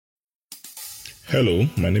Hello,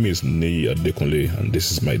 my name is Nei Adekunle, and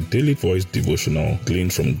this is my daily voice devotional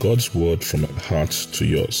gleaned from God's word from my heart to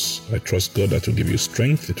yours. I trust God that will give you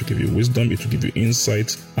strength, it will give you wisdom, it will give you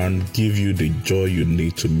insight, and give you the joy you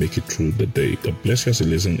need to make it through the day. God bless you as you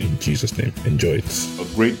listen in Jesus' name. Enjoy it.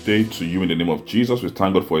 A great day to you in the name of Jesus. We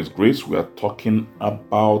thank God for His grace. We are talking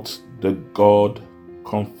about the God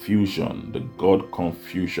confusion. The God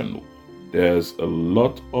confusion. There's a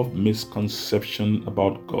lot of misconception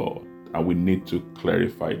about God, and we need to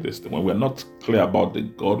clarify this thing. When we're not clear about the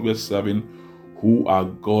God we're serving, who our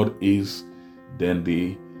God is, then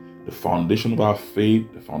the foundation of our faith,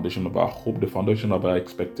 the foundation of our hope, the foundation of our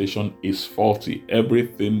expectation is faulty.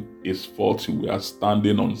 Everything is faulty. We are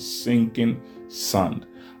standing on sinking sand.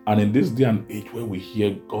 And in this day and age where we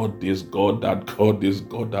hear God this, God that, God this,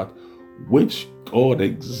 God that, which God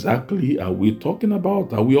exactly are we talking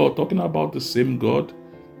about? Are we all talking about the same God?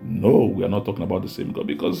 No, we are not talking about the same God,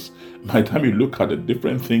 because by the time you look at the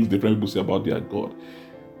different things different people say about their God,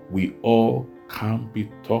 we all can't be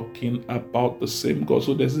talking about the same God.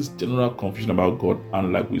 So there's this general confusion about God.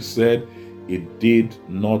 And like we said, it did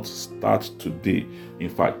not start today. In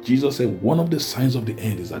fact, Jesus said one of the signs of the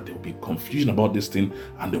end is that there will be confusion about this thing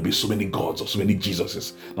and there will be so many gods or so many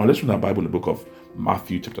Jesuses. Now let's read our Bible in the book of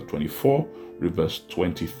Matthew chapter 24, verse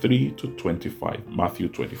 23 to 25. Matthew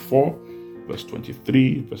 24. Verse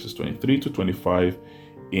 23, verses 23 to 25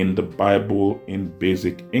 in the Bible in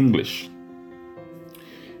basic English.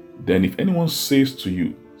 Then if anyone says to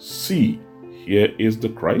you, see, here is the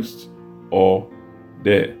Christ, or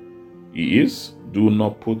there he is, do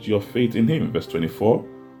not put your faith in him. Verse 24,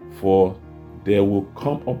 for there will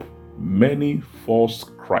come up many false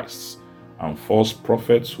Christs and false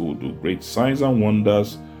prophets who will do great signs and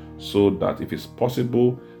wonders, so that if it's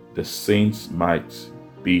possible, the saints might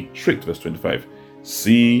be tricked. Verse 25,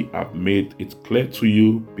 see, I've made it clear to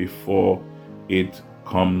you before it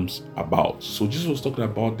comes about. So Jesus was talking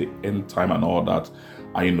about the end time and all that.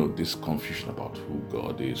 And this confusion about who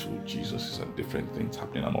God is, who Jesus is, and different things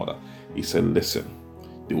happening and all that. He said, listen,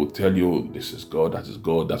 they will tell you this is God, that is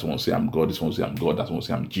God, that one will say I'm God, this one will say I'm God, that one will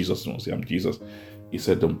say I'm Jesus, this one will say I'm Jesus. He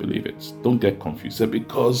said, don't believe it. Don't get confused. He said,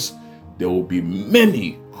 because there will be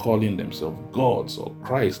many calling themselves gods or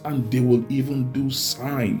Christ, and they will even do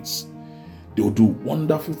signs. They will do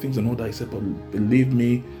wonderful things and all that. He said, but believe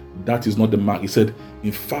me, that is not the mark. He said,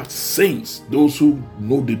 in fact, saints, those who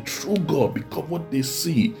know the true God, because what they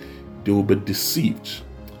see, they will be deceived.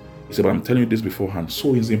 He said, but I'm telling you this beforehand.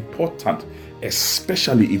 So it's important,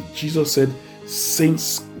 especially if Jesus said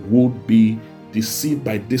saints would be deceived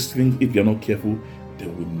by this thing if you're not careful. They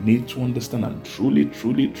will need to understand and truly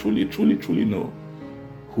know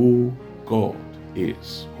who God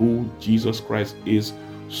is, who Jesus Christ is,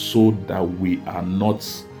 so that we are not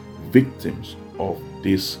victims of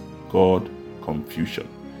this God confusion.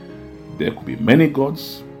 There could be many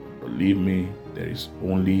gods. Believe me, there is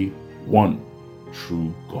only one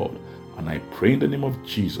true God. And I pray in the name of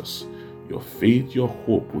Jesus, your faith, your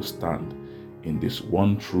hope will stand in this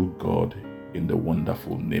one true God, in the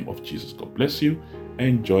wonderful name of Jesus. God bless you.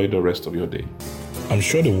 Enjoy the rest of your day. I'm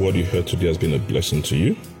sure the word you heard today has been a blessing to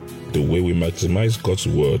you. The way we maximize God's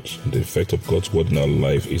word, the effect of God's word in our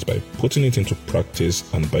life, is by putting it into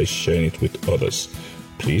practice and by sharing it with others.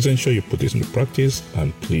 Please ensure you put this into practice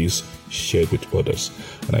and please share it with others.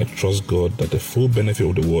 And I trust God that the full benefit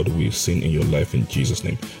of the word will be seen in your life in Jesus'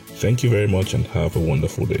 name. Thank you very much and have a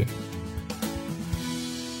wonderful day.